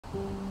I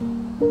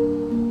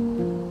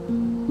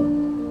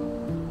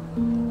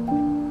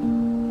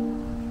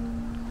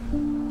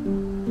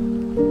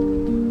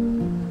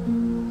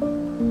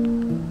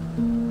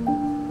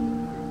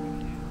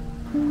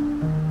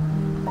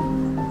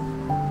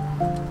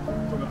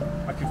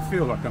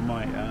feel like I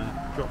might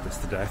drop this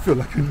today. I feel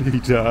like I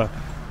need. I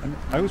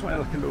always want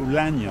like a little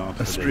lanyard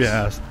for this.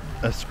 Yeah,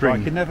 a string.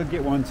 But I can never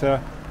get one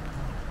to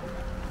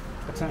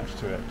attach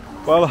to it.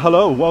 Well,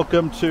 hello,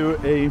 welcome to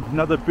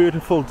another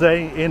beautiful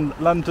day in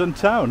London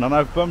town, and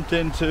I've bumped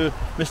into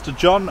Mr.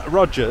 John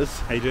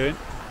Rogers. How you doing?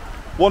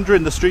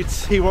 Wandering the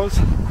streets he was,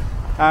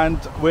 and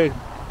we're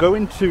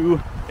going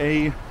to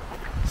a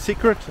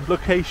secret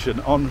location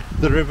on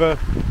the River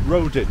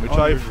Rodin, which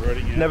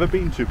I've never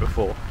been to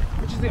before.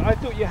 Which is the, I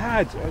thought you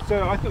had.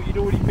 So I thought you'd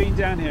already been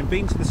down here and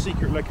been to the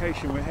secret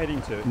location we're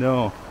heading to.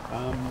 No.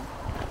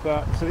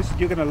 But so this,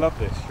 you're going to love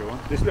this, Sean.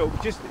 This little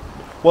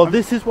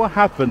This is what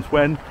happens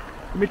when.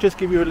 Let me just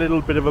give you a little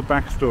bit of a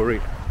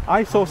backstory.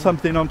 I saw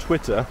something on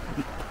Twitter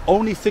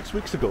only 6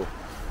 weeks ago.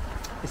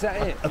 Is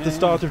that it? At the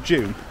start of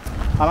June,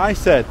 and I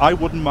said I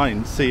wouldn't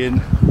mind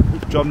seeing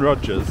John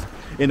Rogers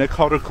in a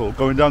coracle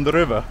going down the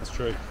river. That's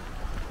true.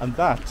 And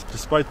that,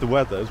 despite the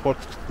weather, is what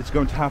is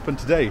going to happen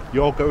today.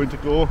 You're going to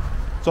go.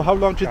 So how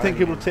long do you think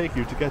it will take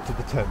you to get to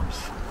the Thames?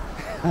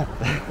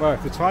 Well,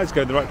 if the tides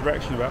go in the right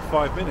direction, about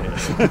 5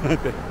 minutes.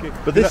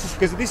 But this is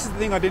because this is the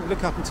thing I didn't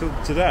look up until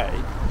today,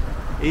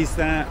 is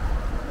that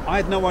I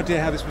had no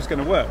idea how this was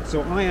going to work.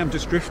 So I am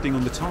just drifting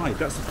on the tide.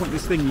 That's the point of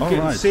this thing. You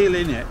get seal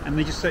in it, and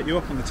they just set you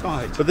up on the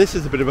tide. But this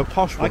is a bit of a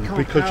posh one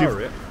because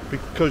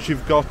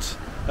you've got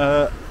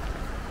a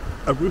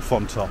roof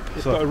on top.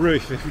 It's got a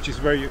roof, which is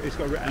very. It's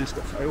got and it's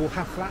got. It will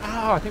have flowers.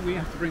 Oh, I think we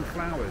have to bring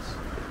flowers.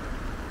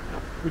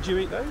 Would you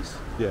eat those?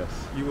 Yes.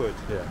 You would?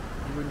 Yeah.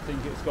 You wouldn't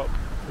think it's got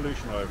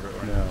pollution all over it,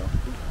 right? No.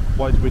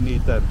 Why do we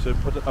need them? To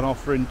put an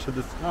offer into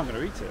the... No, I'm going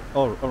to eat it.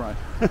 Oh, all right.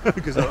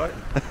 Because I like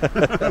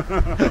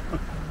them.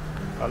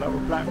 I love a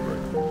blackberry.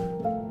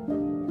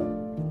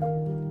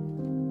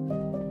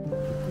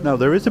 Now,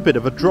 there is a bit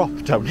of a drop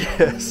down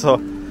here,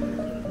 so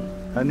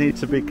I need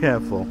to be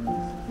careful.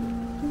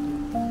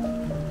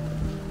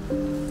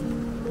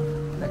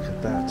 Look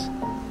at that.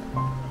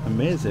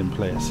 Amazing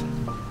place.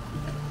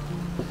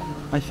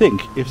 I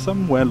think if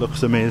somewhere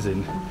looks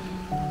amazing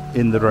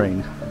in the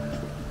rain,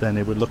 then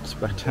it would look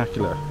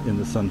spectacular in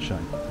the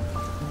sunshine.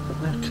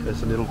 Look,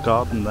 there's a little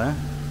garden there.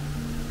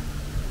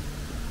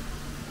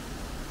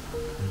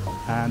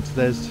 And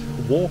there's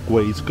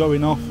walkways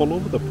going off all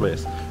over the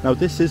place. Now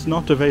this is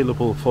not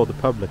available for the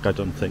public, I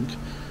don't think.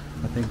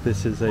 I think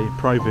this is a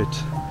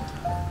private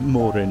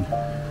mooring.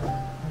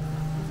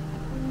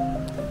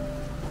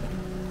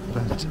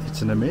 But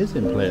it's an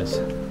amazing place.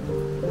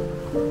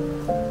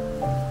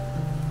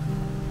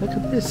 Look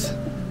at this.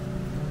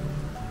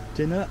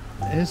 Dinner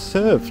is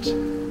served.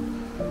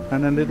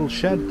 And a little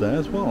shed there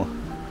as well.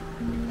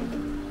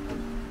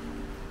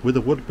 With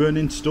a wood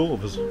burning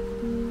stoves.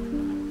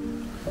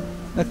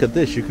 Look at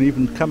this, you can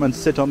even come and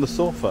sit on the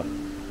sofa.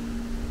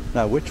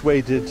 Now, which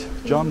way did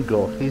John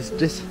go? He's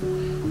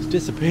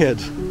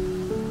disappeared.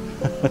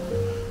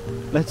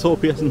 Let's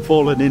hope he hasn't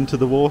fallen into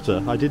the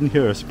water. I didn't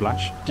hear a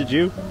splash. Did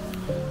you?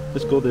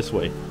 Let's go this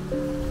way.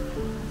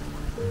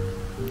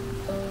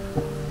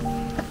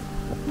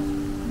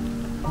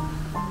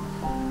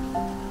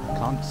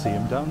 Can't see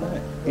him down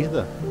there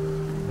either.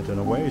 I don't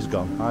know where he's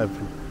gone.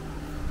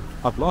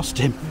 I've lost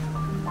him.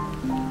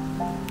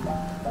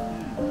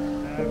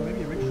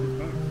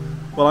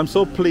 Well, I'm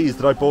so pleased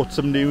that I bought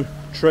some new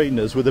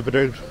trainers with a bit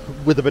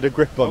of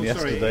grip on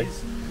yesterday.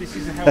 Sorry, this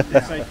is a health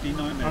and safety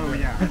nightmare. Oh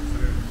yeah,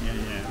 absolutely.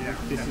 Yeah.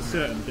 This is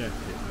certain death.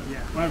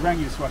 Yeah. When I rang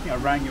you, so I think I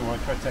rang you or I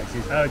tried to text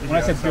you. When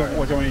I said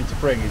what do I need to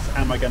bring is,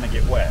 am I going to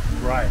get wet?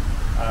 Right.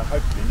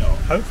 Hopefully not.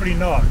 Hopefully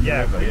not.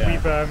 Yeah. Yeah.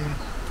 We've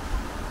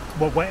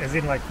well, wet as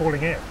in like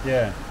falling in.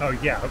 Yeah. Oh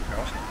yeah, hope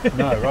not.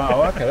 No, right.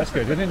 Oh, okay, that's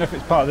good. I didn't know if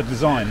it's part of the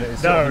design that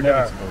it's sort of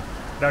inevitable.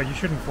 No, you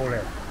shouldn't fall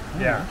in.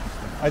 Yeah.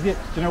 I did.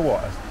 Do you know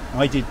what?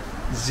 I did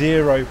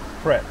zero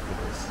prep for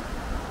this.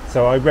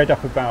 So I read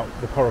up about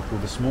the Coracle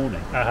this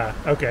morning.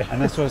 Okay. And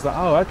that's why I was like,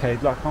 oh, okay.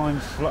 Like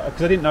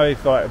because I didn't know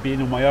if I'd be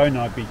in on my own,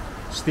 I'd be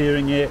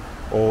steering it,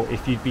 or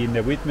if you'd be in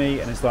there with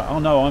me. And it's like, oh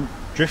no, I'm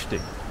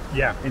drifting.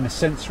 Yeah. In a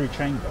sensory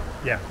chamber.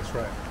 Yeah, that's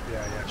right.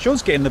 Yeah.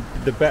 Sean's getting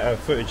the better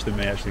footage than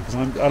me actually, because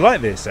I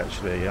like this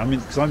actually. I mean,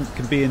 because I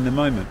can be in the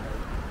moment.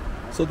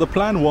 So the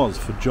plan was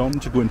for John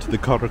to go into the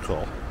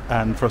Coracle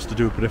and for us to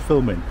do a bit of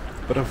filming.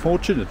 But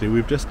unfortunately,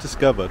 we've just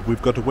discovered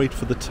we've got to wait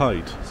for the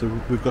tide.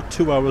 So we've got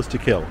 2 hours to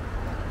kill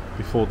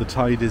before the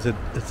tide is at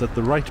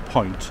the right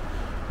point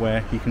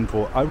where he can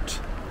go out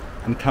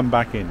and come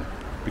back in.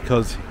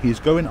 Because he's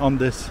going on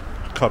this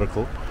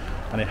Coracle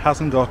and it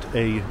hasn't got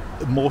a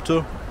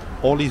motor.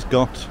 All he's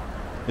got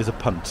is a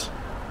punt.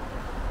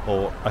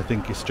 Or I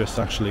think it's just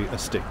actually a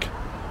stick.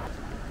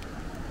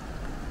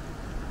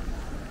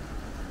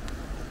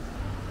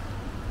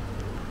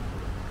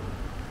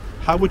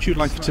 How would you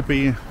like to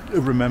be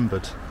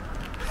remembered?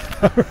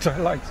 How would I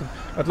like to?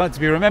 I'd like to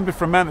be remembered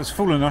for a man that's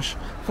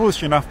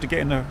foolish enough to get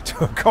into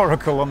a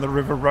coracle on the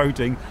river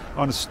Roding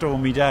on a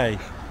stormy day.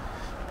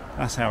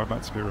 That's how I'd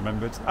like to be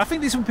remembered. I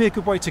think this would be a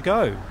good way to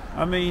go.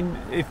 I mean,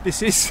 if this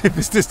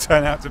does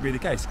turn out to be the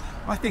case,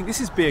 I think this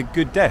would be a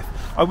good death.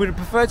 I would have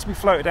preferred to be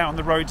floated out on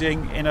the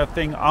Roding in a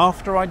thing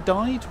after I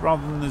died,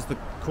 rather than as the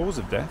cause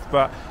of death.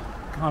 But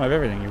you can't have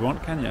everything you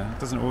want, can you? It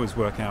doesn't always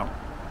work out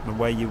the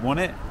way you want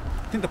it.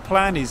 I think the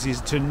plan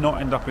is to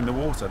not end up in the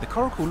water. The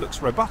coracle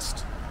looks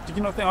robust. Did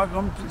you not think?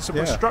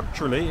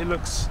 Structurally, it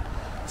looks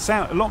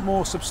a lot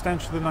more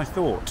substantial than I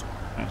thought,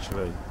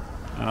 actually.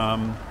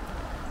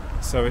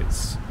 So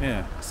it's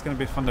going to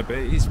be a fun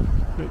day.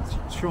 But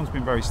Sean's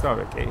been very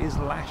stoic. It is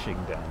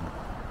lashing down,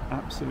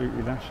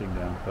 absolutely lashing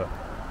down. But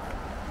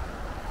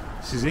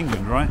this is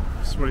England, right?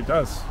 This is what it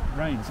does. It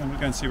rains. I'm going to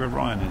go and see where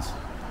Ryan is.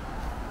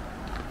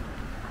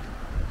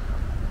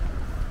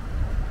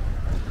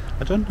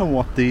 I don't know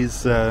what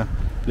these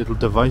little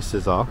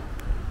devices are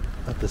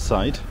at the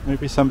side.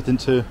 Maybe something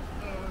to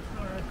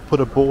put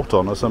a boat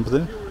on or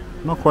something.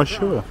 I'm not quite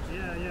sure.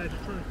 Yeah,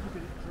 just trying to keep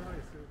it dry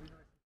so it'll be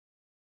nice.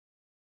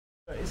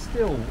 But it's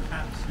still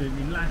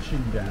absolutely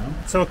lashing down.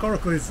 So a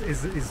coracle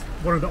is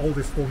one of the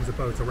oldest forms of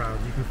boat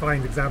around. You can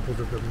find examples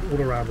of them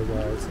all around the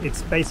world.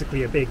 It's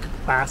basically a big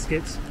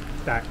basket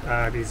that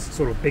is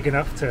sort of big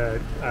enough to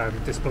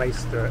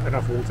displace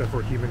enough water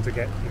for a human to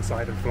get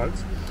inside and float.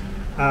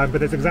 But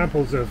there's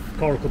examples of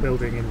coracle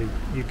building in the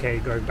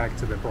UK going back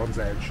to the Bronze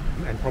Age,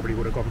 and probably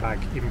would have gone back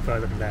even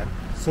further than that.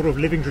 Sort of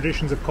living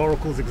traditions of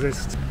coracles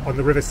exist on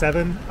the River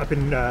Severn, up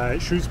in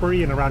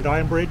Shrewsbury and around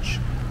Ironbridge,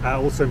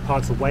 also in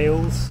parts of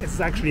Wales. It's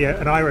actually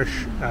an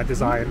Irish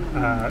design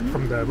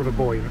from the River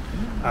Boyne,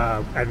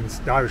 and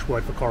the Irish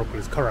word for coracle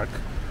is currach.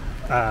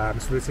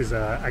 So this is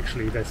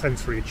actually the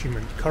sensory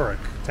attunement currach,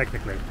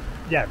 technically.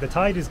 Yeah, the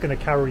tide is going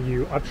to carry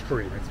you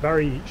upstream. It's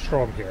very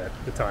strong here,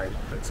 the tide.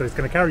 So it's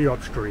going to carry you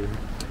upstream.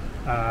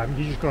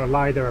 You just got to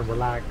lie there and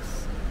relax.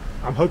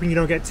 I'm hoping you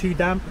don't get too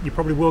damp. You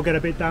probably will get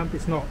a bit damp.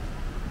 It's not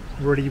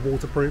really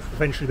waterproof.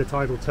 Eventually the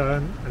tide will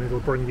turn and it'll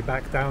bring you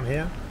back down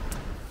here.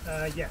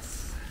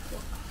 Yes.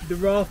 The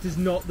raft is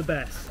not the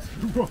best.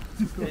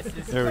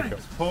 There we go.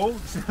 Paul?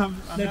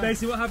 No,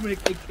 basically what happened,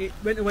 it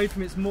went away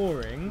from its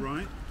mooring.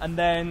 Right. And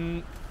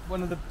then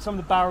some of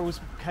the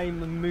barrels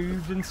came and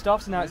moved and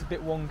stuff, so now it's a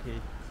bit wonky.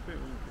 It's a bit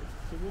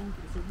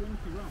wonky. It's a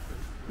wonky raft.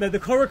 No, the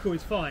coracle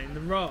is fine, the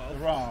raft.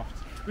 The raft.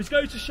 Which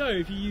goes to show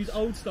if you use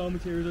old style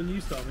materials or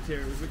new style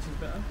materials, which is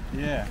better.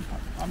 Yeah.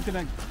 I'm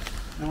gonna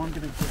get in the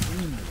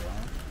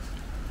raft.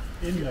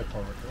 In the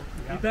coracle.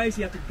 You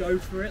basically have to go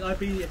for it.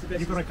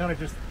 You've got to kind of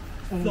just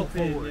fall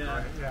forward. Yeah.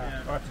 Right?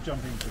 I have to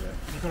jump into it.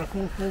 You've got to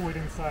fall forward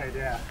inside,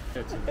 yeah.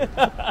 That's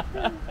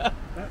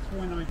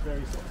when I'm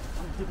very soft.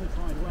 I'm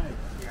dignified way.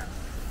 Yeah.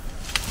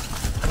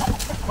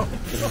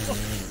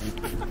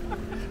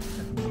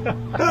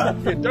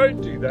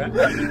 Don't do that.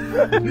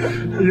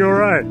 You're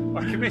right.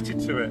 I committed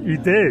to it. You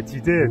did.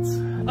 Yes.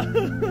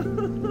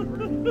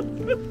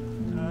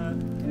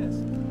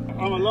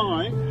 I'm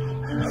alive.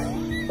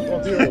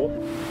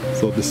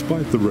 So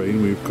despite the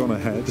rain, we've gone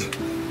ahead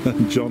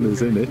and John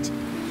is in it.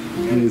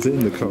 He is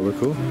in the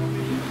coracle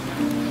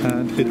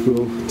and it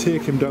will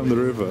take him down the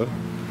river,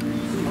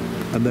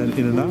 and then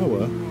in an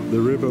hour the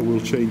river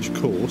will change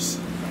course,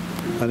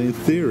 and in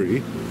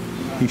theory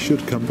he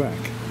should come back.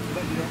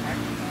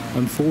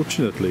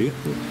 Unfortunately,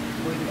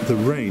 the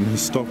rain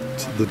has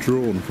stopped the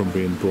drone from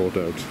being brought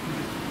out.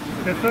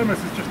 The thermos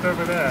is just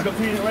over there. It's got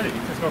tea in it already?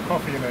 It's got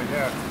coffee in it,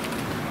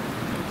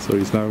 yeah. So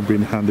he's now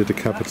been handed a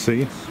cup of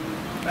tea,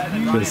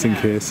 just in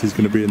case he's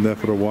going to be in there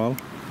for a while.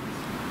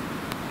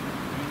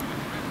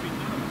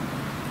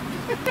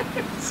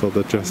 So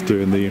they're just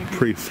doing the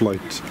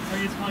pre-flight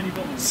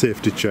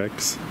safety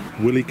checks.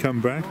 Will he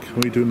come back?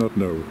 We do not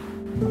know.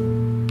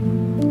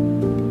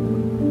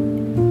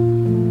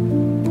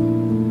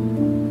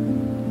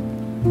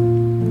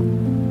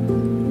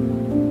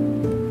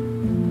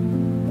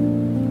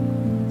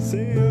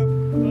 See ya!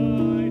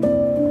 Bye!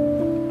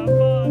 Have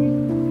fun!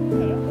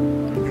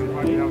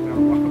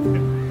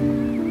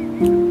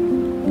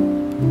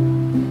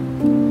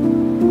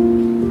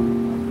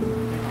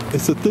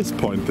 It's at this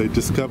point they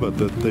discovered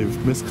that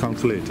they've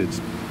miscalculated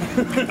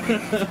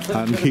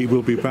and he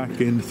will be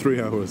back in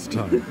 3 hours'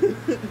 time.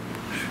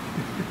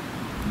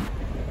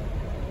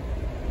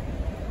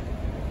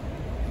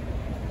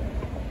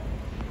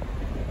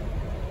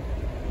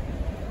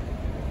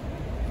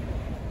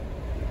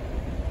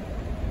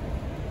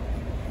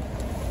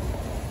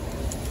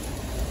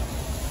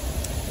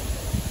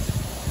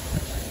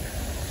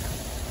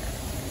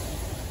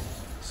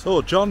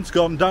 So John's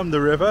gone down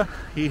the river.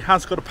 He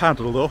has got a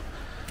paddle though.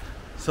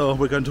 So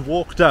we're going to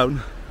walk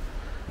down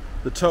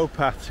the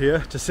towpath here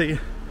to see,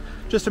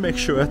 just to make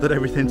sure that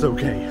everything's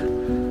okay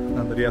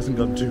and that he hasn't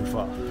gone too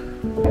far.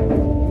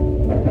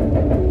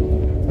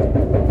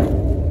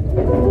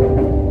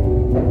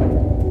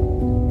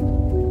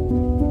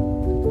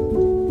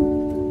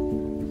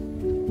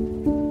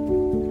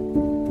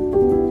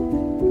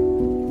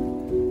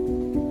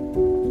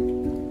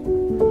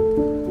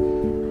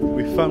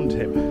 We found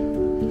him.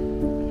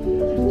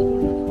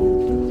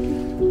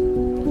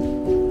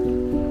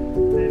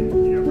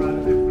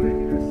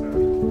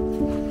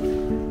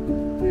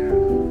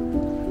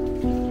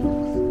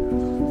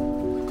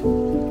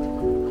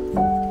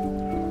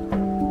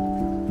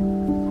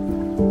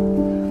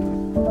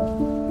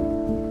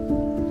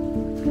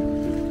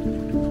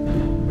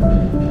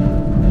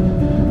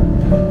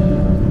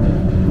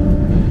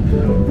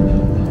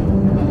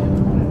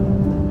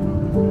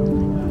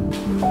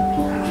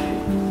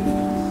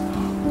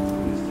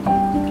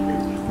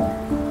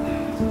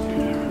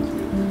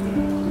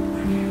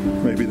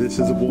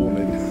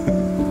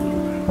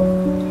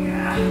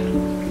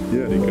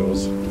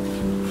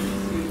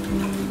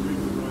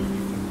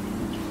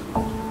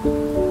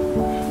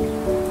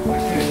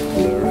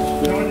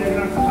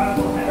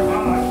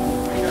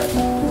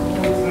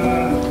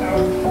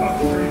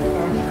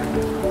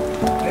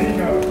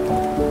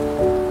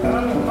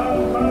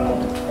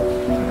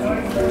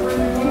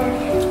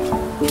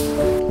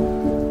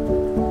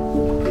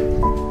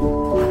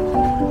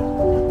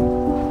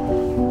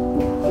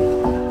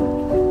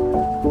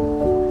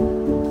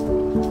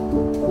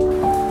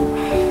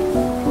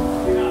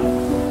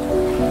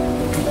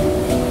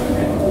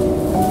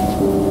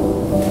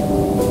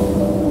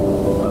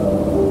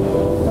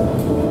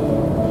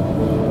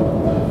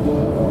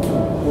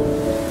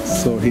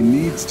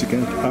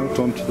 out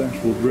onto the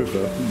actual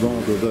river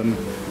rather than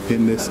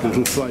in this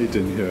little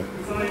siding here.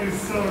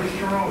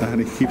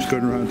 And it keeps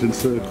going around in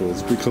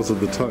circles because of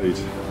the tide.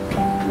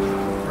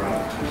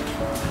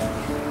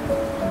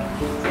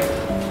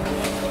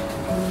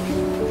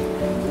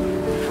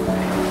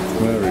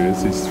 There he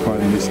is, he's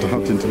finally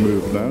starting to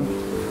move now.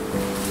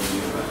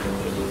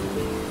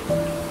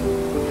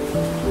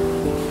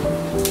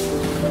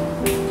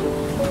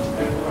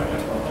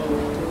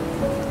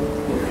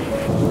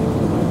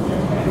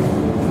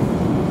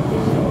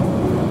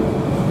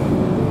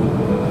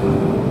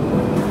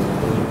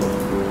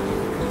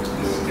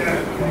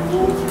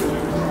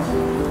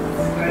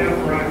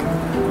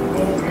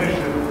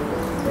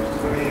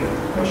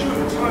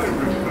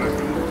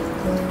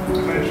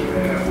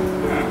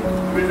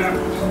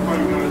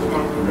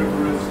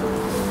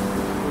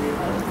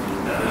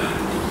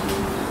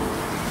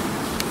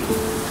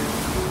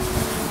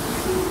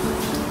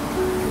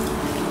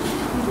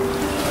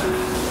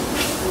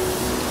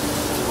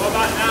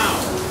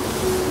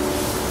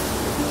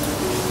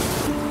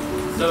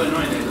 So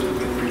annoying they look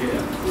good for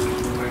here.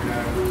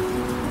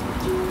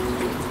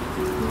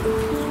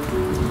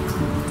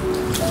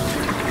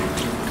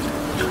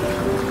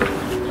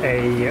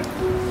 A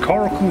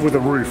coracle with a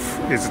roof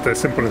is the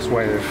simplest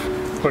way of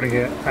putting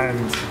it,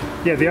 and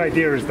yeah, the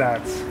idea is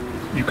that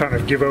you kind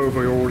of give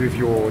over all of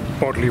your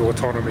bodily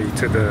autonomy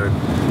to the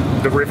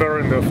river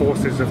and the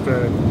forces of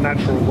the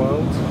natural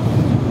world.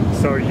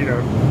 So you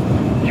know,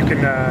 you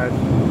can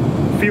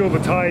feel the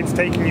tides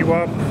taking you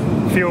up,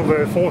 feel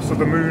the force of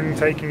the moon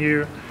taking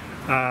you,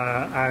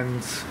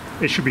 and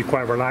it should be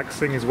quite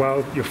relaxing as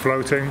well. You're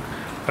floating.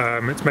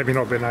 It's maybe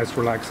not been nice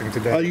relaxing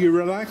today. Are you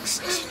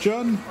relaxed,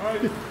 John?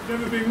 I've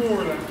never been more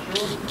relaxed,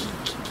 Sean.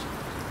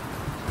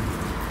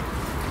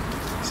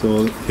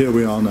 So here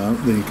we are now.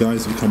 The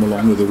guys have come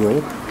along with a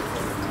rope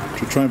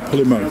to try and pull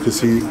him out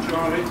because he's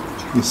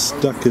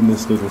stuck in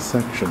this little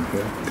section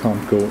here.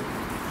 Can't go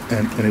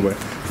anywhere.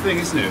 Thing,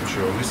 isn't it,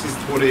 Sean? This is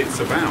what it's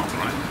about,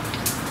 right?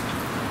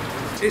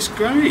 It's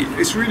great.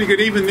 It's really good.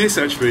 Even this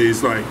actually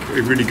is like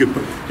a really good,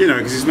 you know,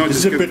 because it's not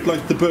It's just a bit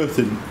like the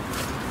birthing,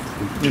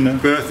 you know.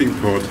 birthing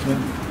pod. Yeah.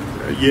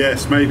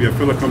 Yes, maybe. I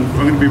feel like I'm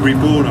going to be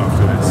reborn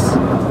after this.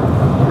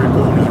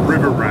 Reborn as a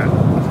river rat.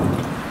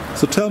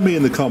 So tell me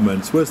in the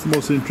comments, where's the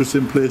most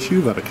interesting place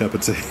you've had a cup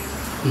of tea?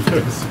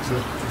 Yes, it's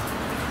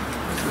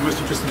the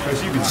most interesting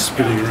place you've been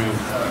spinning around.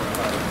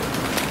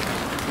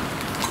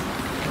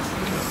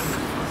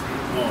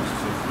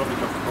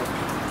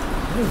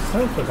 It was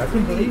so quick, I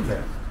couldn't believe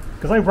it.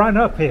 Because I ran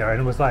up here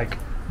and was like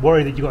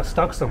worried that you got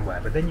stuck somewhere,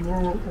 but then you were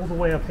all the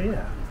way up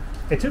here.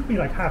 It took me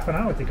like half an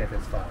hour to get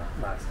this far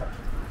last time.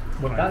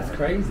 That's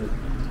crazy.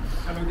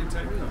 How long did it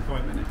take me? Like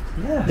 5 minutes.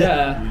 Yeah.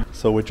 Yeah.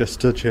 So we're just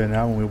stood here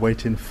now and we're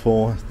waiting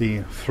for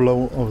the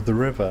flow of the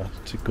river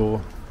to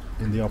go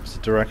in the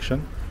opposite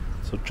direction.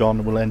 So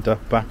John will end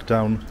up back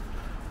down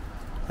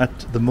at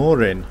the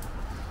mooring.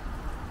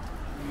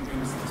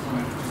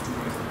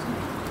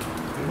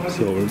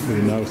 So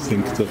we now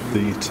think that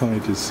the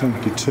tide is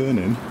slightly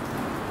turning,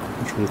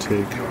 which will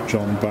take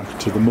John back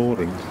to the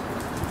mooring.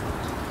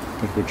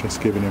 But we're just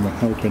giving him a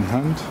helping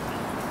hand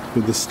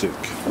with the stick.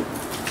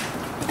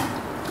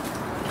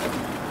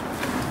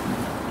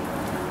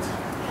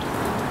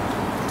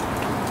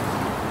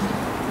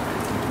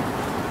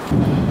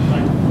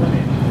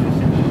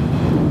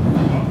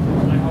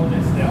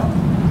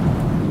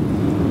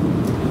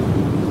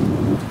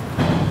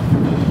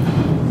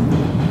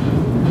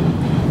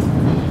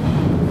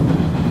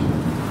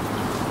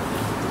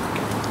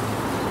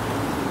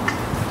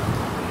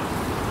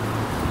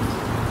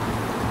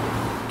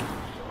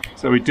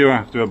 So we do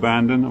have to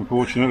abandon,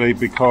 unfortunately,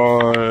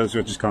 because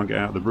we just can't get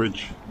out of the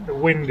bridge. The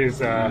wind is.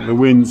 The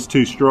wind's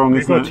too strong,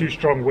 We've isn't got it? too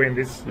strong wind.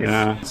 It's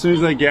Yeah. As soon as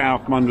they get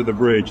out from under the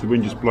bridge, the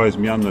wind just blows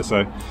me under.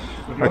 So,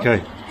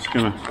 okay, just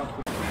gonna.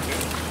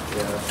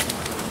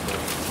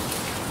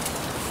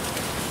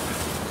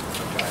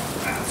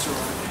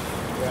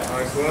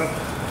 Nice one.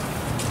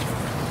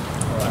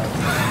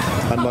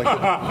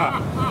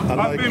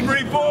 I've been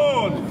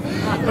reborn.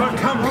 I've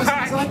come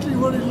back. Exactly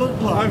what it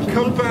looked like. I've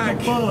come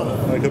back.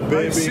 Like a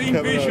baby I've seen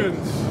coming out.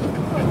 visions.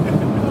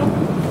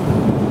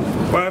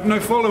 Well, I have no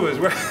followers.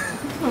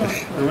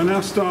 And we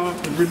now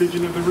start the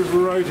religion of the river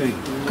roading.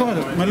 God,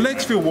 my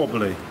legs feel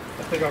wobbly.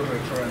 I think I'm going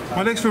to try and.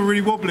 My legs feel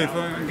really wobbly. If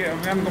I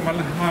haven't got my.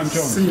 Hi, I'm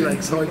John. Sea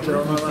legs, hi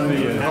John.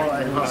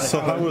 Hi. So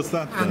how was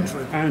that then?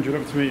 Andrew,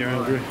 love to meet you,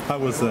 Andrew. How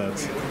was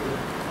that?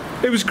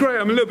 It was great.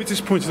 I'm a little bit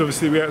disappointed,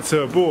 obviously, we had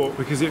to abort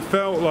because it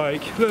felt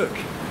like, look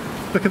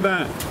at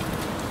that.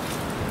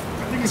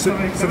 I think it's So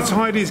the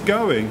tide is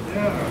going,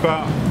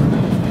 but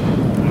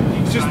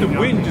it's just the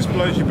wind just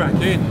blows you back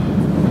in.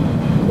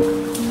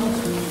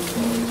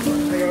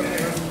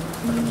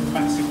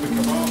 Massive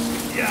wicker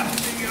basket. Yeah,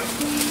 there you go.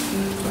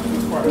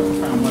 That's quite a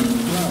profound moment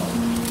as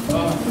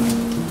well.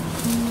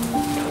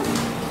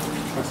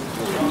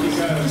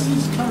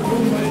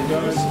 There you go.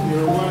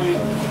 You're away.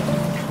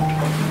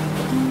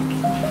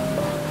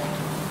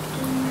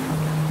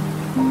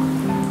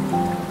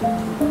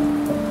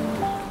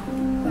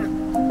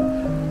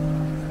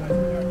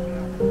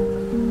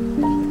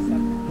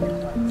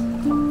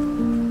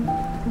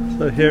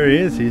 So here he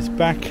is, he's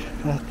back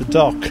at the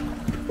dock.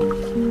 For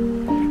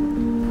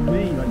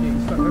me, like getting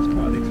stuck, that's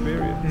quite an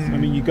experience. I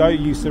mean,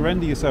 you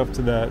surrender yourself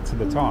to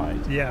the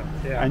tide. Yeah.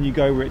 And you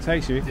go where it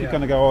takes you. If you're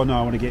going to go, oh no,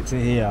 I want to get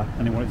to here,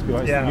 and you want it to be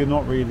like, you're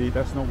not really.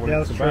 That's not what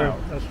it's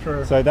about. That's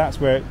true. So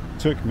that's where it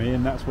took me,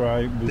 and that's where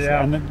I was.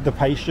 Yeah. And the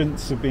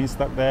patience of being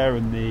stuck there,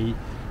 and the,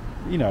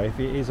 you know, if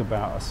it is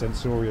about a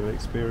sensorial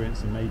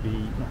experience, and maybe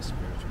not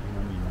spiritual, you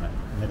know, I mean, like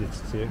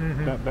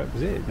meditative. That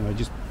was it. You know,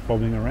 just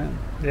bobbing around.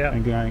 Yeah.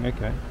 And going,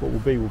 okay, what will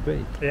be will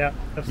be. Yeah,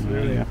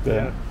 absolutely. You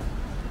know,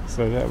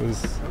 so that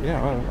was,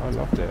 I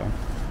loved it.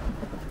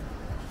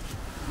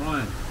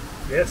 Ryan,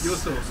 Yes. your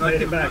thoughts?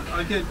 Made it back.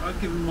 I've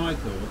given my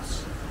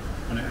thoughts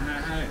on it.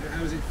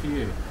 How was it for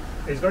you?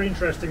 It's very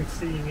interesting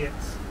seeing it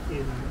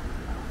in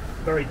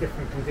very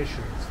different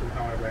conditions from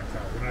how I went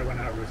out. When I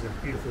went out, it was a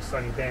beautiful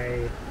sunny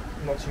day,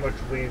 not too much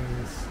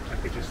wind. I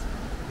could just,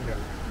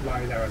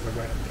 lie there as I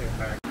went and came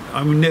back.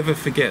 I will never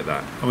forget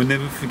that. I will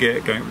never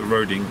forget going up the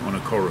roading on a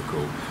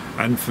Coracle.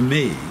 And for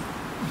me,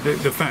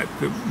 the fact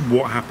that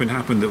what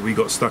happened, that we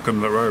got stuck on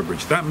the railroad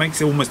bridge, that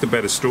makes it almost a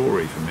better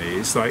story for me.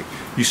 It's like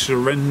you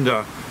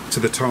surrender to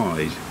the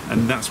tide,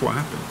 and that's what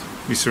happened.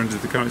 We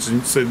surrendered to the currents.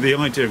 And so the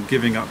idea of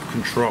giving up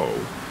control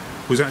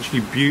was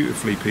actually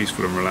beautifully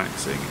peaceful and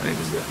relaxing. And it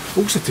was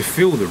also to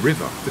feel the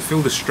river, to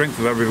feel the strength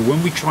of that river.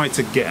 When we tried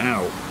to get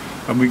out,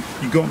 and you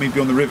got me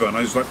beyond the river, and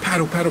I was like,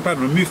 paddle, paddle,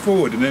 paddle, and move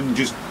forward, and then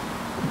just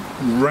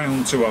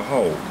round to a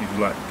hole. You're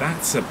like,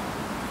 that's the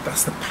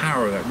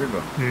power of that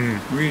river.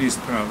 Really is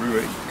the power of the river.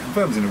 It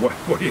confirms in a way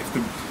you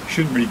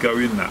shouldn't really go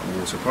in that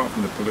water, apart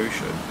from the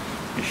pollution.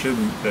 You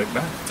shouldn't.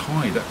 That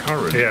tide, that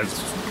current, is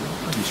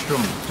bloody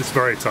strong. It's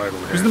very tidal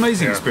here. It was an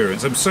amazing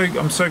experience. I'm so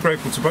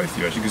grateful to both of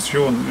you actually, because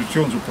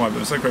Sean's reply, but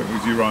I'm so grateful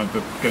to you, Ryan,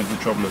 for going to the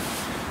trouble of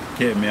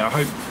getting me. I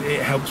hope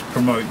it helps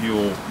promote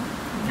your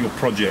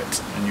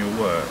project and your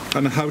work.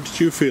 And how did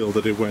you feel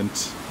that it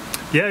went?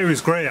 Yeah, it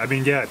was great. I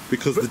mean,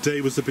 because the day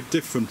was a bit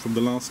different from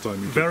the last time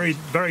you did very, it.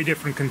 very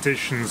different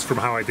conditions from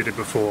how I did it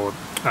before.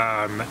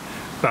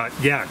 But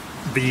yeah,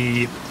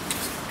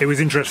 it was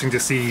interesting to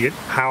see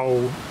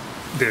how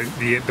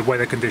the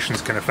weather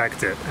conditions can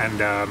affect it,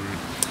 and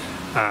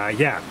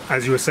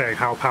as you were saying,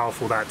 how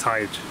powerful that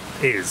tide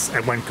is,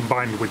 and when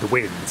combined with the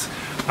wind,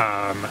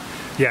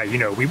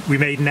 we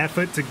made an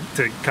effort to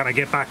kind of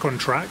get back on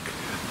track,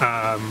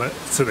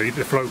 so that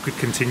the flow could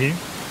continue.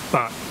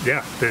 But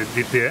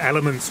the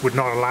elements would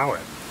not allow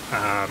it,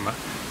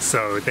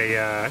 so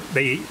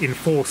they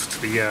enforced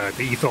the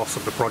ethos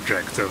of the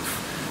project of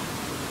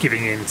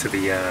giving in to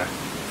the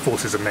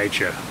forces of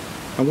nature.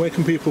 And where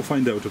can people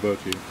find out about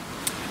you?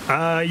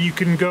 You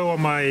can go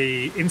on my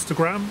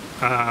Instagram,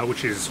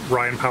 which is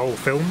Ryan Powell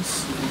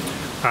Films,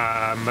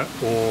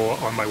 or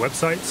on my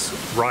websites,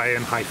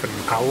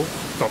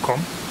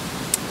 ryan-powell.com.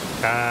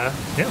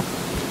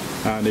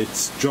 And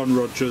it's John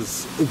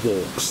Rogers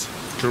Walks.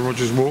 John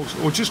Rogers Walks,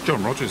 or just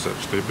John Rogers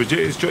actually, but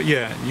it's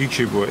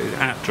YouTube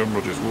at John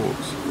Rogers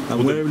Walks.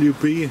 And where will you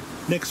be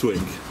next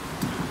week?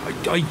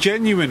 I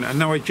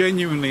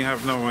genuinely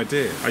have no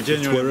idea.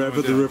 It's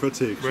wherever the river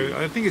takes you.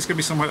 I think it's going to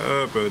be somewhere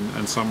urban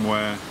and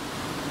somewhere.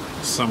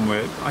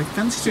 I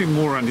fancy doing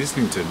more around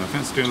Islington. I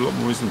fancy doing a lot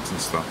more Islington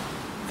stuff.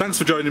 Thanks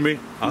for joining me.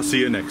 I'll see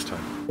you next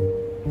time.